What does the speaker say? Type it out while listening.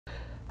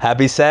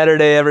Happy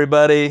Saturday,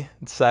 everybody.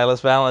 It's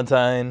Silas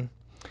Valentine.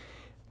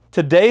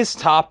 Today's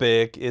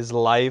topic is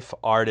life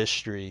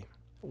artistry.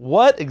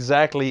 What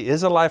exactly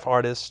is a life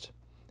artist,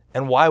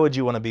 and why would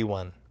you want to be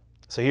one?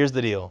 So here's the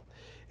deal.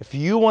 If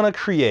you want to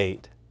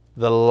create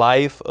the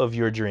life of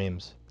your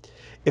dreams,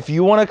 if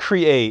you want to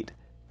create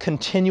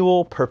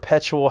continual,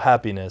 perpetual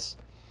happiness,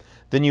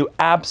 then you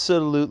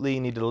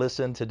absolutely need to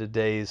listen to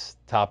today's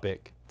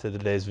topic, to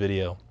today's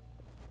video.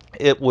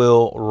 It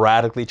will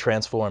radically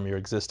transform your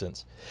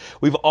existence.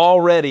 We've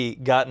already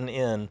gotten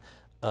in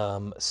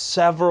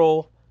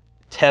several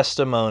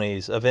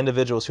testimonies of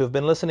individuals who have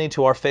been listening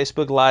to our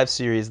Facebook Live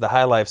series, the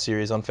High Life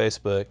series on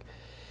Facebook,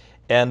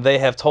 and they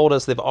have told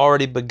us they've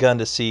already begun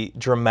to see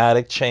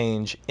dramatic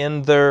change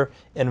in their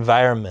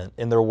environment,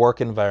 in their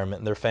work environment,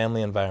 in their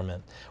family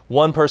environment.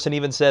 One person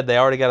even said they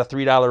already got a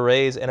 $3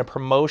 raise and a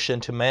promotion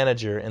to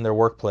manager in their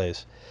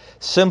workplace,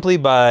 simply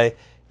by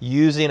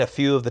using a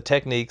few of the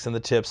techniques and the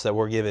tips that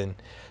we're given.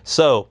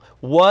 So,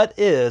 what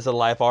is a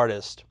life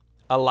artist?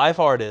 A life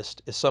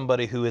artist is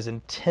somebody who is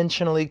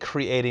intentionally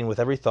creating with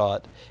every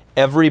thought,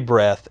 every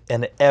breath,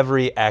 and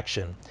every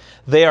action.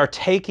 They are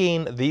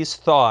taking these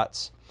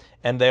thoughts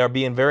and they are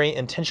being very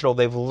intentional.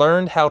 They've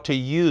learned how to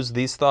use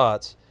these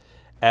thoughts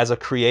as a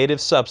creative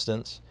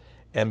substance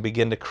and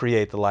begin to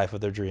create the life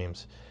of their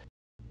dreams.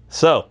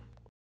 So,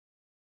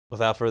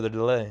 without further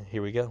delay,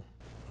 here we go.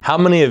 How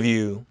many of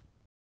you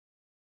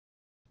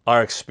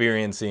are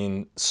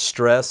experiencing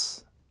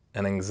stress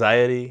and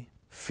anxiety,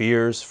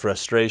 fears,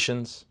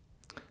 frustrations,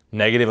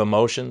 negative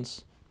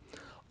emotions?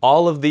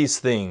 All of these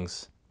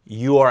things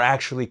you are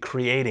actually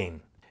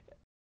creating.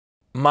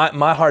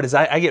 My heart is,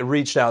 I get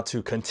reached out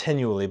to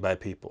continually by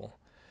people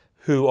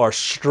who are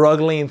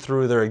struggling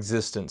through their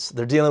existence.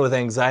 They're dealing with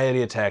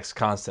anxiety attacks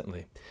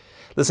constantly.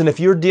 Listen, if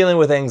you're dealing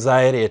with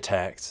anxiety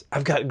attacks,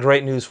 I've got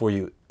great news for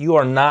you. You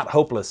are not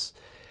hopeless.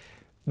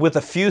 With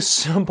a few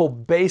simple,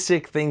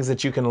 basic things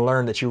that you can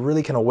learn, that you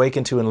really can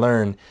awaken to and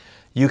learn,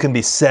 you can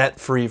be set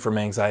free from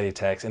anxiety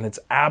attacks. And it's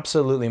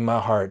absolutely my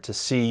heart to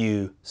see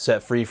you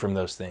set free from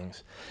those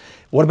things.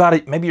 What about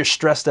it? Maybe you're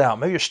stressed out.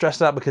 Maybe you're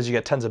stressed out because you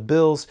got tons of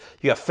bills,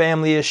 you got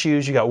family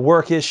issues, you got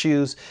work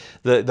issues,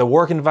 the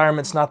work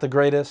environment's not the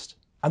greatest.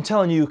 I'm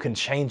telling you, you can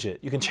change it.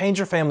 You can change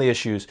your family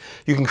issues.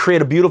 You can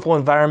create a beautiful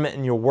environment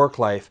in your work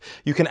life.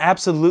 You can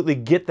absolutely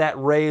get that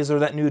raise or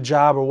that new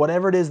job or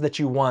whatever it is that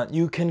you want.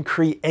 You can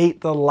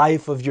create the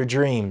life of your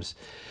dreams.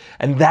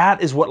 And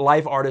that is what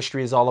life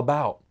artistry is all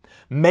about.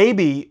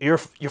 Maybe you're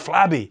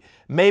flabby.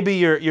 Maybe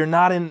you're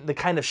not in the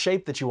kind of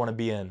shape that you want to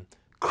be in.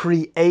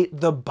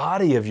 Create the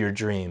body of your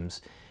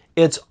dreams.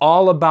 It's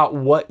all about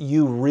what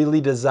you really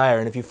desire.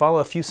 And if you follow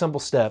a few simple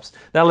steps,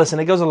 now listen,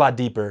 it goes a lot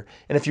deeper.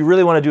 And if you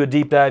really want to do a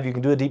deep dive, you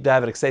can do a deep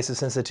dive at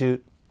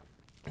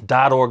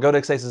Ekstasisinstitute.org. Go to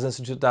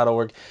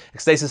ekstasisinstitute.org.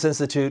 Ekstasis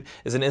Institute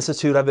is an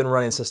institute I've been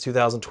running since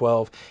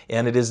 2012,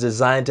 and it is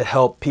designed to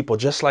help people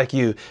just like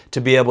you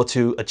to be able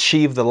to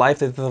achieve the life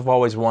that they've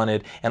always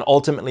wanted and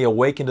ultimately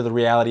awaken to the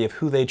reality of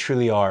who they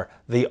truly are,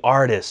 the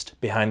artist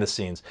behind the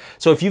scenes.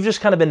 So if you've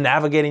just kind of been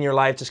navigating your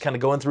life, just kind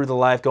of going through the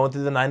life, going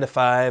through the 9 to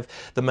 5,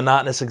 the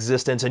monotonous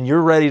existence, and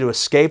you're ready to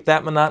escape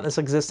that monotonous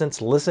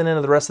existence, listen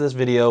into the rest of this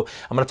video.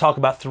 I'm going to talk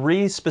about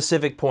 3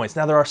 specific points.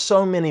 Now there are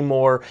so many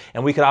more,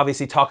 and we could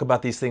obviously talk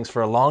about these things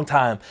for a long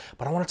time,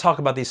 but I want to talk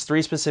about these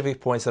 3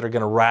 specific points that are going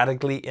to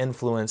radically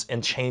influence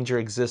and change your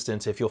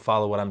existence if you'll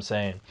follow what I'm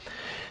saying.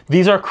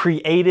 These are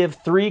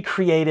 3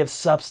 creative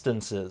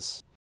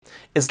substances.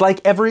 It's like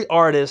every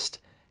artist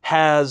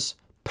has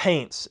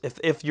paints.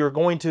 If you're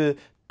going to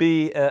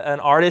be an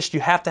artist, you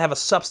have to have a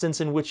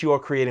substance in which you are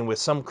creating with.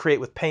 Some create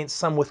with paint,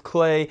 some with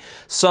clay,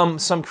 some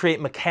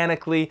create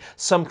mechanically,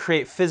 some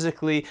create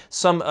physically,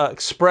 some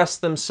express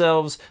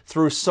themselves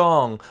through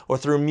song or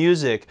through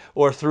music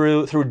or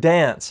through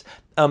dance.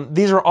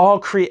 These are all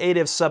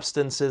creative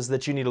substances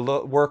that you need to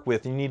work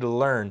with, you need to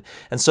learn.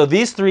 And so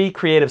these 3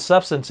 creative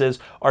substances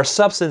are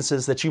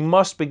substances that you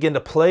must begin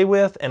to play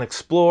with and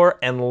explore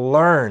and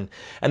learn.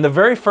 And the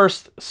very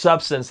first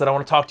substance that I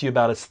want to talk to you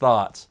about is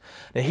thoughts.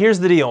 Now here's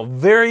the deal.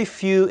 Very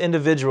few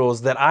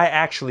individuals that I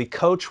actually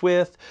coach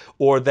with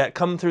or that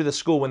come through the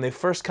school when they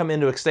first come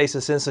into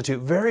Ekstasis Institute,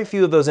 very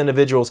few of those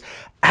individuals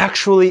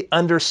actually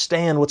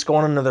understand what's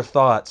going on in their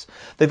thoughts.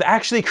 They've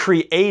actually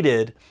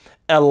created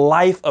a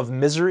life of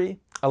misery,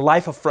 a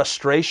life of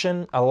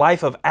frustration, a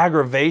life of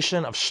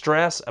aggravation, of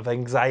stress, of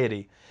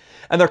anxiety.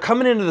 And they're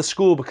coming into the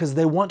school because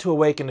they want to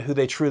awaken to who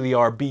they truly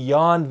are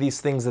beyond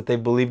these things that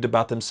they've believed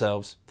about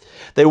themselves.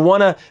 They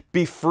want to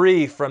be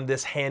free from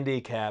this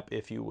handicap,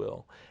 if you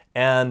will.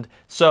 And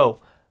so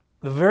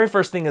the very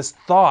first thing is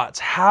thoughts.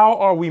 How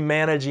are we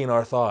managing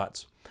our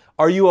thoughts?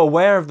 Are you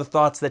aware of the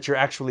thoughts that you're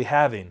actually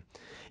having?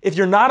 If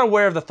you're not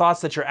aware of the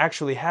thoughts that you're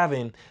actually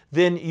having,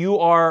 then you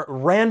are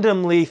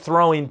randomly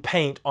throwing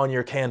paint on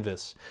your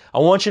canvas. I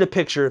want you to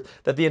picture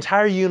that the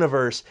entire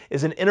universe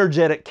is an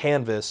energetic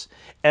canvas,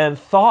 and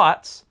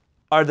thoughts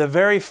are the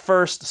very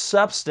first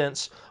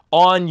substance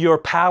on your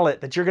palette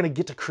that you're going to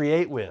get to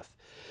create with.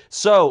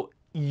 So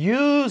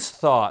Use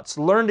thoughts.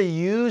 Learn to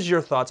use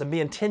your thoughts and be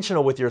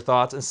intentional with your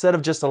thoughts instead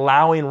of just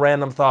allowing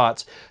random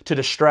thoughts to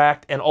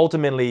distract and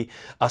ultimately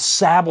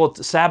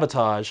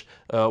sabotage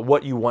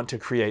what you want to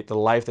create, the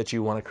life that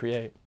you want to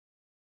create.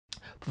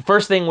 The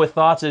first thing with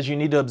thoughts is you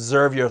need to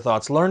observe your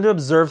thoughts. Learn to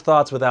observe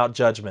thoughts without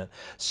judgment.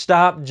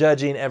 Stop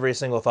judging every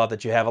single thought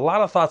that you have. A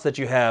lot of thoughts that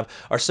you have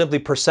are simply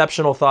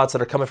perceptual thoughts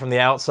that are coming from the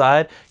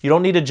outside. You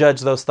don't need to judge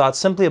those thoughts.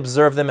 Simply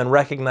observe them and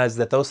recognize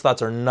that those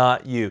thoughts are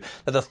not you.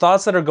 That the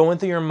thoughts that are going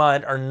through your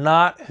mind are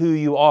not who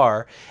you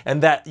are,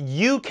 and that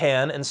you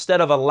can,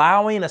 instead of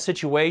allowing a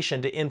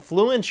situation to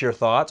influence your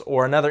thoughts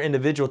or another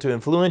individual to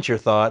influence your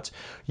thoughts,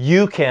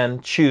 you can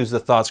choose the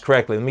thoughts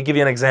correctly. Let me give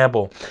you an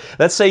example.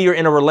 Let's say you're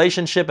in a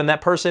relationship and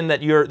that person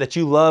that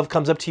you love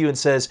comes up to you and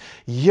says,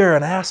 "You're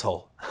an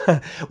asshole."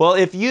 Well,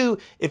 if you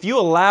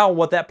allow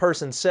what that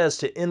person says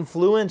to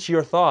influence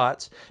your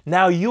thoughts,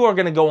 now you are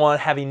going to go on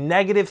having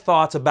negative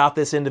thoughts about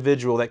this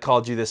individual that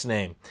called you this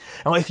name.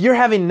 Now, if you're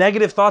having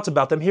negative thoughts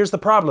about them, here's the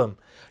problem.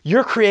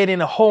 You're creating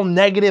a whole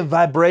negative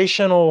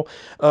vibrational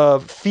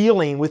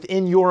feeling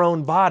within your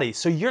own body.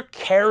 So you're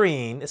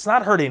carrying, it's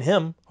not hurting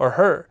him or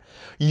her.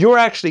 You're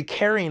actually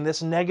carrying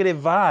this negative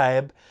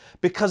vibe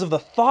because of the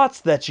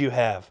thoughts that you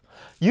have.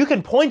 You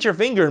can point your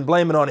finger and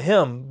blame it on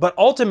him, but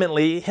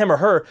ultimately, him or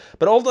her,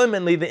 but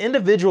ultimately the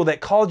individual that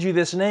called you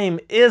this name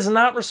is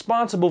not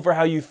responsible for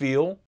how you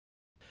feel.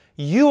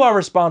 You are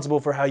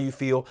responsible for how you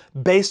feel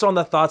based on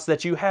the thoughts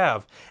that you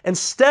have.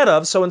 Instead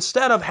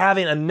of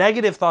having a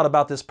negative thought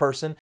about this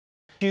person,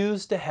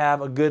 choose to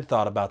have a good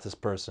thought about this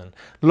person.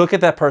 Look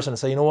at that person and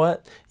say, you know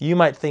what? You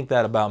might think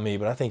that about me,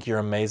 but I think you're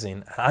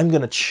amazing. I'm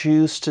going to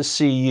choose to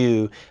see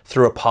you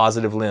through a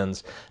positive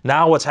lens.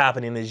 Now what's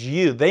happening is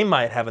they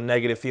might have a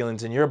negative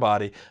feelings in your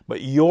body,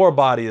 but your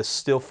body is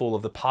still full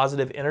of the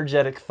positive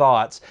energetic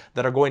thoughts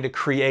that are going to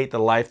create the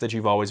life that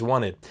you've always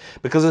wanted.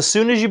 Because as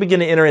soon as you begin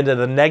to enter into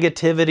the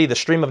negativity, the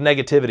stream of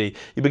negativity,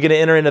 you begin to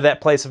enter into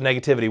that place of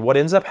negativity, what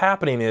ends up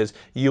happening is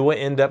you will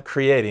end up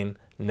creating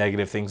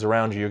negative things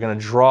around you. You're going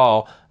to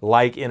draw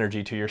like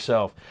energy to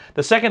yourself.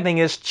 The second thing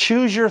is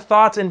choose your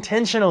thoughts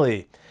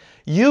intentionally.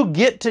 You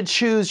get to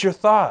choose your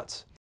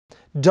thoughts.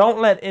 Don't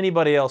let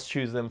anybody else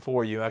choose them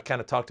for you. I kind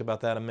of talked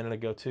about that a minute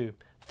ago too.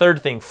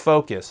 Third thing,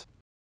 focus.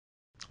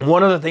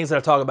 One of the things that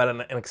I talk about in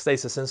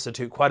Ekstasis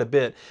Institute quite a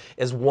bit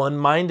is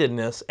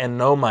one-mindedness and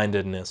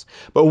no-mindedness.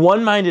 But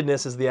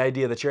one-mindedness is the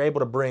idea that you're able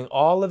to bring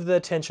all of the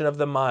attention of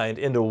the mind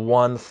into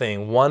one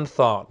thing, one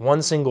thought,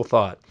 one single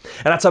thought.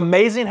 And it's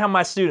amazing how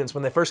my students,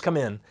 when they first come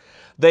in,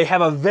 they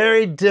have a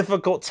very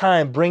difficult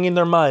time bringing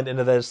their mind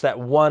into that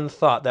one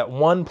thought, that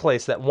one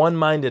place, that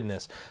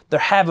one-mindedness. They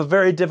have a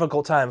very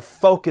difficult time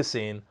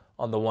focusing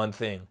on the one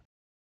thing.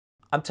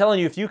 I'm telling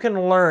you, if you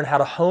can learn how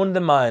to hone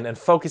the mind and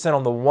focus in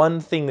on the one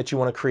thing that you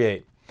want to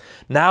create,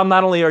 now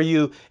not only are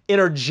you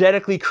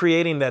energetically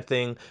creating that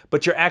thing,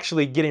 but you're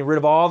actually getting rid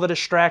of all the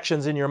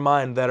distractions in your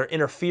mind that are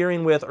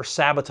interfering with or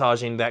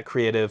sabotaging that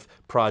creative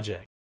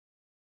project.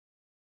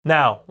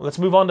 Now, let's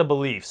move on to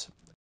beliefs.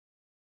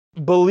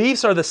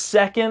 Beliefs are the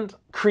second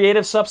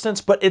creative substance,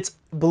 but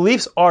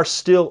beliefs are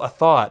still a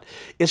thought.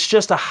 It's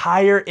just a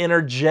higher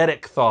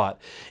energetic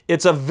thought.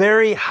 It's a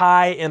very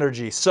high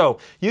energy. So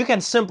you can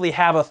simply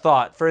have a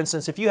thought. For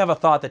instance, if you have a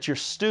thought that you're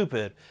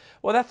stupid,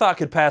 well, that thought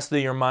could pass through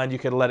your mind. You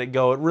could let it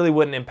go. It really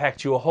wouldn't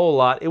impact you a whole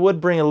lot. It would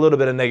bring a little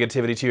bit of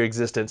negativity to your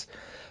existence.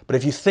 But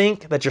if you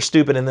think that you're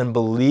stupid and then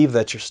believe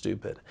that you're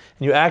stupid,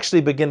 and you actually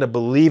begin to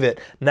believe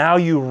it, now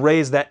you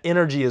raise, that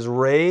energy is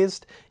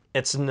raised.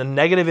 It's the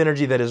negative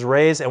energy that is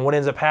raised, and what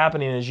ends up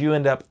happening is you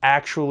end up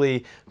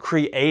actually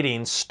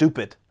creating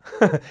stupid.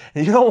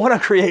 You don't want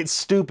to create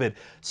stupid.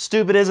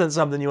 Stupid isn't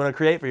something you want to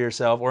create for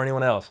yourself or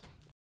anyone else.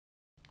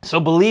 So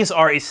beliefs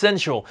are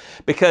essential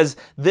because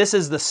this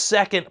is the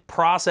second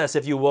process,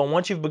 if you will.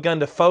 Once you've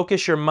begun to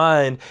focus your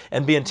mind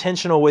and be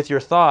intentional with your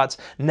thoughts,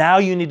 now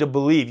you need to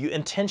believe. You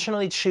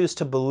intentionally choose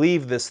to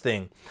believe this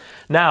thing.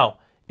 Now,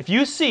 if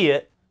you see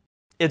it,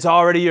 it's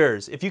already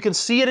yours. If you can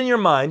see it in your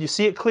mind, you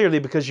see it clearly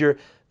because you're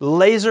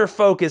laser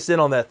focused in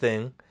on that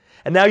thing,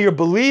 and now you're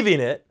believing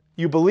it.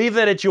 You believe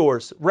that it's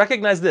yours.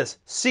 Recognize this.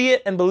 See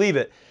it and believe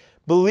it.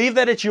 Believe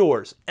that it's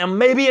yours. And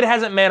maybe it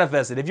hasn't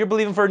manifested. If you're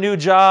believing for a new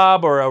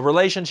job or a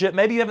relationship,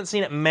 maybe you haven't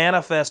seen it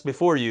manifest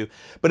before you.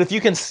 But if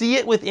you can see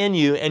it within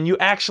you and you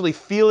actually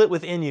feel it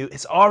within you,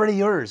 it's already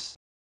yours.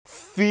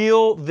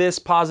 Feel this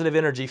positive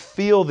energy.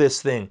 Feel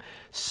this thing.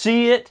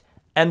 See it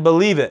and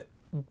believe it.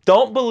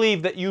 Don't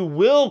believe that you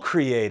will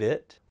create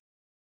it.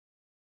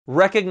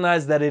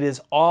 Recognize that it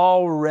is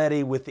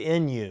already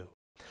within you.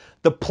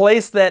 The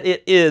place that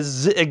it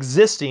is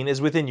existing is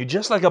within you.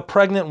 Just like a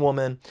pregnant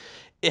woman,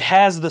 it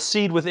has the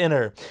seed within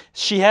her.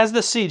 She has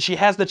the seed. She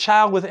has the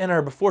child within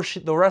her before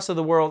the rest of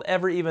the world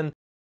ever even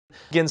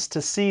begins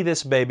to see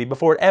this baby.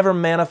 Before it ever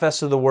manifests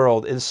to the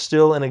world, it is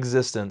still in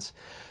existence.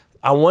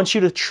 I want you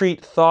to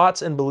treat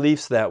thoughts and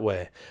beliefs that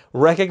way.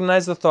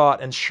 Recognize the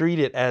thought and treat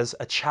it as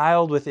a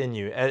child within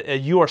you.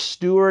 You are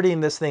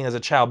stewarding this thing as a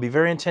child. Be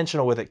very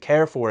intentional with it.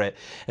 Care for it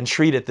and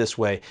treat it this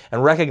way.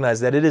 And recognize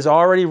that it is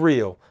already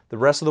real. The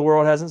rest of the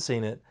world hasn't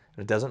seen it.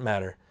 It doesn't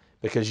matter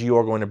because you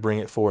are going to bring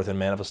it forth in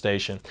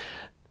manifestation.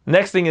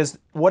 Next thing is,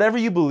 whatever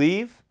you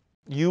believe,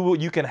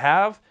 you can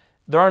have.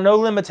 There are no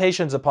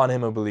limitations upon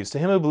him who believes. To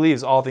him who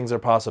believes, all things are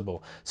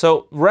possible.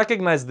 So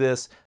recognize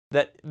this,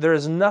 that there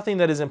is nothing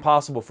that is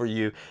impossible for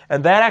you.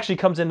 And that actually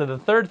comes into the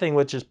third thing,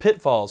 which is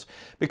pitfalls.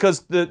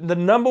 Because the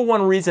number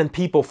one reason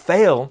people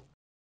fail,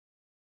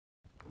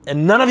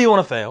 and none of you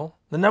want to fail,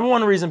 the number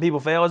one reason people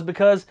fail is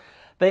because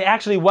they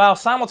actually, while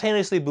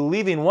simultaneously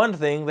believing one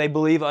thing, they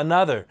believe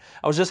another.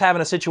 I was just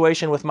having a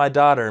situation with my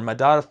daughter, and my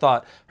daughter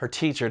thought her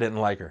teacher didn't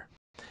like her.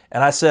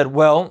 And I said,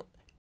 well,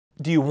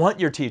 do you want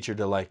your teacher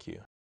to like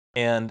you?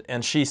 And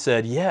she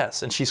said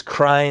yes, and she's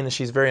crying and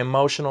she's very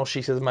emotional.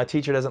 She says, my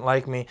teacher doesn't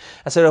like me.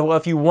 I said, well,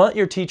 if you want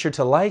your teacher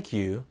to like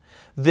you,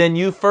 then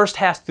you first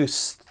have to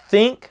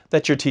think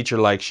that your teacher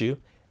likes you,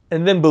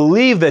 and then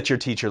believe that your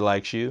teacher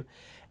likes you,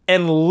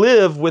 and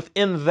live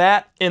within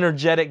that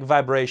energetic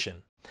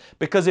vibration.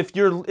 Because if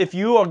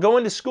you are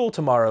going to school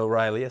tomorrow,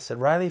 Riley, I said,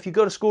 Riley, if you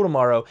go to school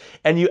tomorrow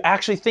and you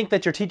actually think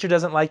that your teacher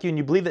doesn't like you and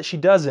you believe that she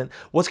doesn't,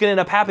 what's going to end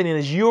up happening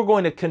is you're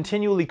going to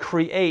continually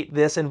create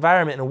this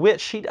environment in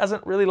which she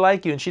doesn't really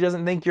like you and she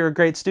doesn't think you're a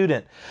great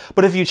student.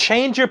 But if you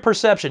change your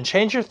perception,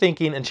 change your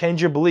thinking, and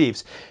change your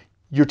beliefs,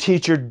 your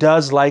teacher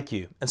does like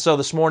you. And so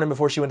this morning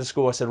before she went to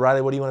school, I said,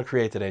 Riley, what do you want to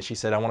create today? She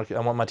said, I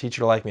want my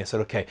teacher to like me. I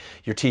said, okay,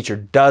 your teacher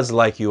does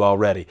like you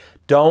already.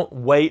 Don't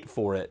wait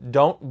for it.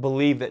 Don't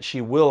believe that she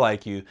will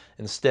like you.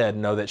 Instead,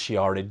 know that she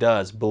already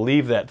does.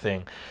 Believe that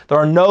thing. There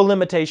are no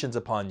limitations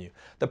upon you.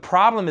 The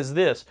problem is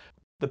this.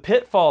 The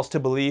pitfalls to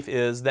belief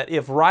is that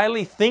if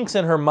Riley thinks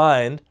in her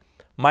mind,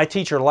 my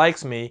teacher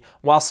likes me,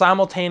 while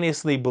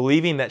simultaneously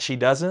believing that she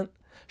doesn't,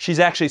 she's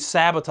actually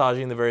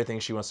sabotaging the very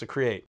thing she wants to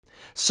create.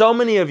 So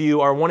many of you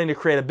are wanting to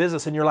create a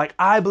business and you're like,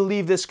 I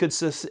believe this could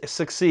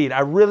succeed.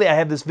 I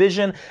have this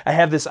vision. I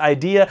have this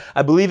idea.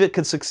 I believe it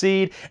could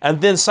succeed. And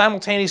then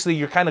simultaneously,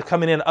 you're kind of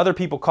coming in. Other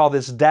people call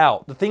this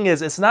doubt. The thing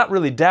is, it's not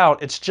really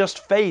doubt. It's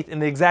just faith in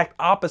the exact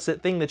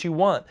opposite thing that you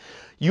want.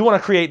 You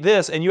want to create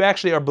this and you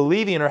actually are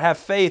believing or have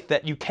faith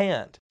that you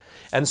can't.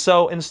 And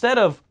so instead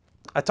of,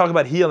 I talk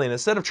about healing,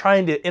 instead of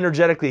trying to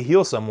energetically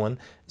heal someone,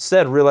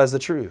 instead realize the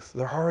truth.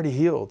 They're already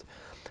healed.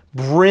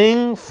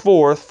 Bring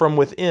forth from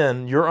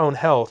within your own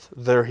health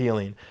their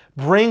healing.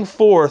 Bring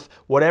forth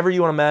whatever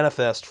you want to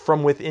manifest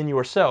from within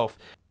yourself.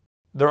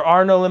 There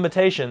are no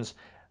limitations.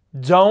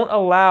 Don't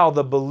allow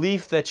the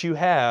belief that you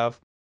have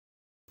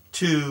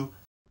to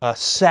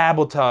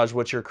sabotage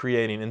what you're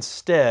creating.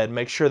 Instead,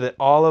 make sure that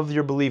all of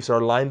your beliefs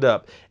are lined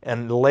up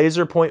and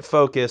laser point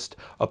focused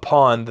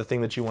upon the thing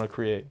that you want to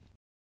create.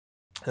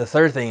 The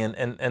third thing,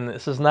 and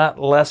this is not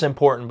less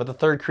important, but the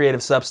third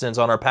creative substance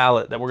on our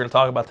palette that we're going to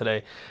talk about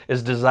today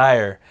is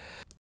desire.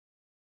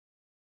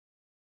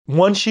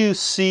 Once you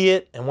see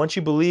it and once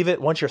you believe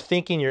it, once you're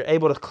thinking, you're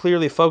able to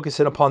clearly focus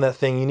in upon that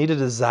thing, you need to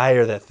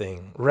desire that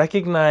thing.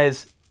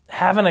 Recognize,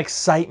 have an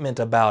excitement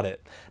about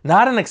it.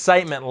 Not an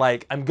excitement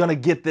like, I'm going to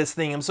get this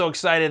thing. I'm so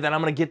excited that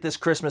I'm going to get this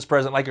Christmas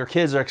present, like your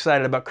kids are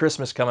excited about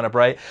Christmas coming up,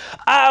 right?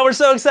 We're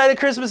so excited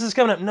Christmas is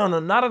coming up. No,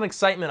 not an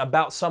excitement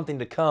about something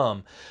to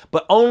come,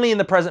 but only in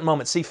the present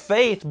moment. See,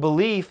 faith,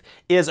 belief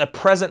is a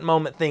present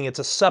moment thing. It's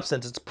a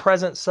substance. It's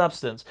present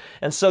substance.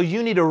 And so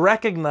you need to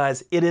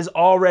recognize it is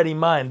already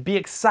mine. Be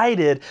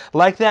excited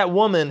like that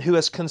woman who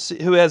has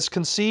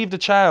conceived a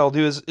child,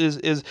 who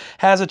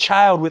has a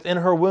child within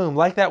her womb,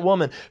 like that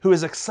woman who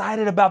is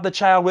excited about the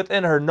child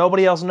within her.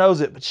 Nobody else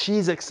knows it, but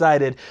she's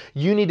excited.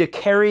 You need to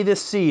carry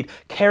this seed,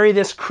 carry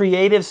this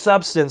creative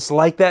substance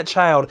like that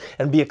child,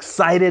 and be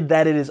excited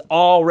that it is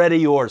already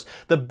yours.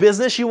 The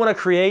business you want to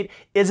create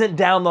isn't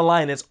down the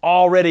line. It's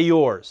already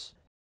yours.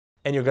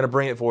 And you're going to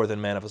bring it forth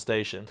in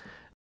manifestation.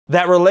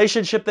 That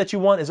relationship that you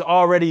want is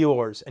already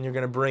yours, and you're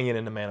going to bring it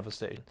into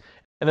manifestation.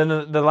 And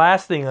then the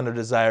last thing under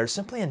desire is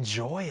simply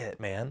enjoy it,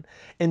 man.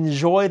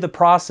 Enjoy the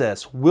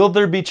process. Will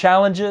there be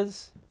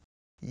challenges?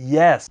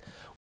 Yes.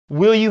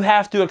 Will you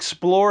have to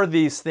explore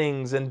these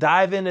things and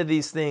dive into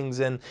these things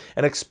and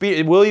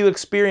will you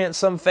experience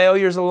some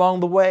failures along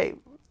the way?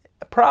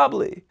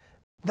 Probably.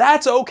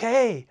 That's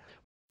okay.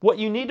 What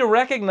you need to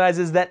recognize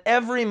is that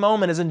every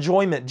moment is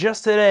enjoyment.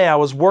 Just today I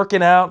was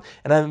working out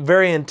and a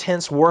very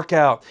intense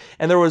workout.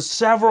 And there was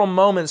several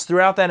moments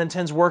throughout that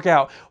intense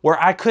workout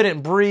where I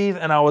couldn't breathe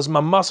and my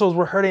muscles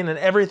were hurting and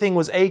everything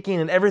was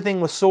aching and everything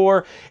was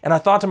sore. And I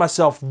thought to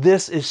myself,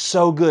 this is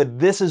so good.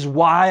 This is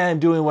why I'm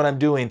doing what I'm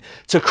doing,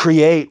 to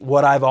create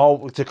what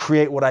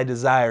I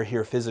desire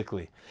here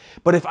physically.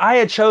 But if I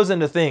had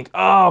chosen to think,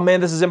 oh man,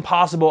 this is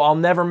impossible, I'll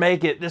never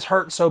make it, this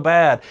hurts so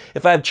bad.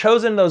 If I had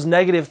chosen those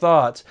negative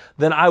thoughts,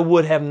 then I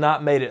would have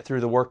not made it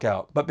through the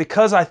workout. But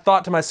because I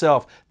thought to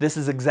myself, this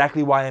is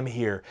exactly why I'm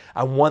here.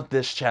 I want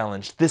this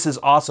challenge. This is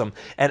awesome.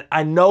 And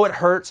I know it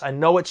hurts, I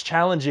know it's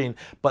challenging,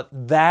 but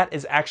that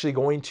is actually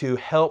going to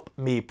help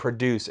me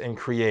produce and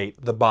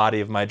create the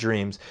body of my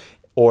dreams,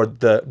 or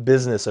the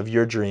business of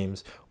your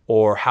dreams,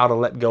 or how to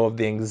let go of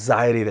the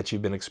anxiety that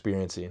you've been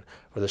experiencing,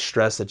 or the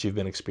stress that you've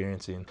been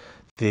experiencing,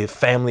 the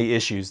family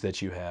issues that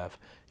you have.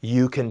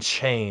 You can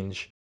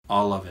change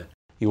all of it.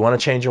 You want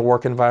to change your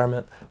work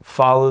environment?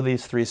 Follow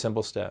these 3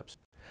 simple steps.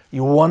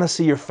 You want to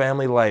see your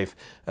family life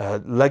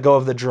let go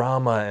of the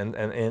drama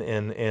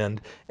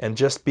and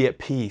just be at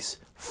peace.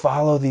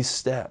 Follow these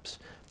steps.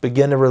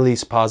 Begin to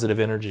release positive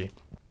energy.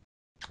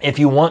 If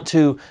you want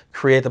to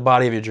create the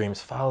body of your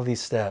dreams, follow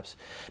these steps.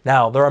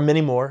 Now, there are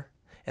many more.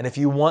 And if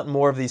you want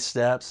more of these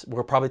steps,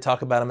 we'll probably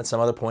talk about them at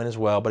some other point as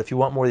well. But if you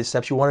want more of these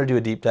steps, you want to do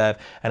a deep dive,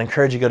 I'd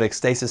encourage you to go to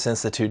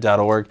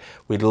ekstasisinstitute.org.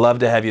 We'd love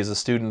to have you as a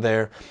student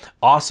there.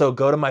 Also,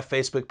 go to my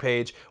Facebook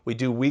page. We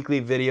do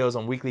weekly videos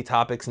on weekly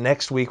topics.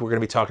 Next week, we're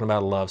going to be talking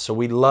about love. So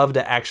we'd love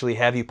to actually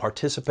have you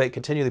participate,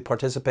 continually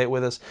participate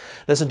with us.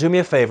 Listen, do me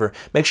a favor.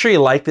 Make sure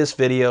you like this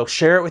video.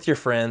 Share it with your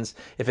friends.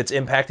 If it's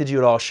impacted you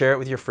at all, share it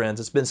with your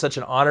friends. It's been such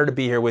an honor to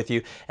be here with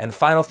you. And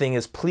final thing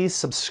is, please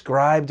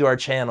subscribe to our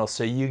channel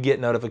so you get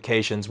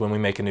notifications when we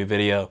make a new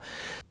video.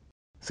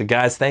 So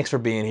guys, thanks for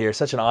being here.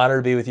 Such an honor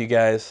to be with you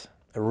guys.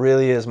 It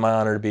really is my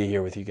honor to be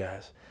here with you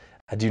guys.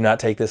 I do not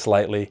take this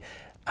lightly.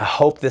 I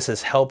hope this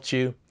has helped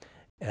you,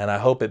 and I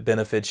hope it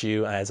benefits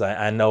you as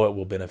I know it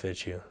will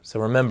benefit you. So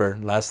remember,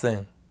 last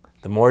thing,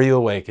 the more you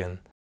awaken,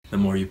 the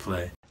more you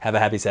play. Have a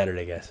happy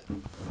Saturday, guys.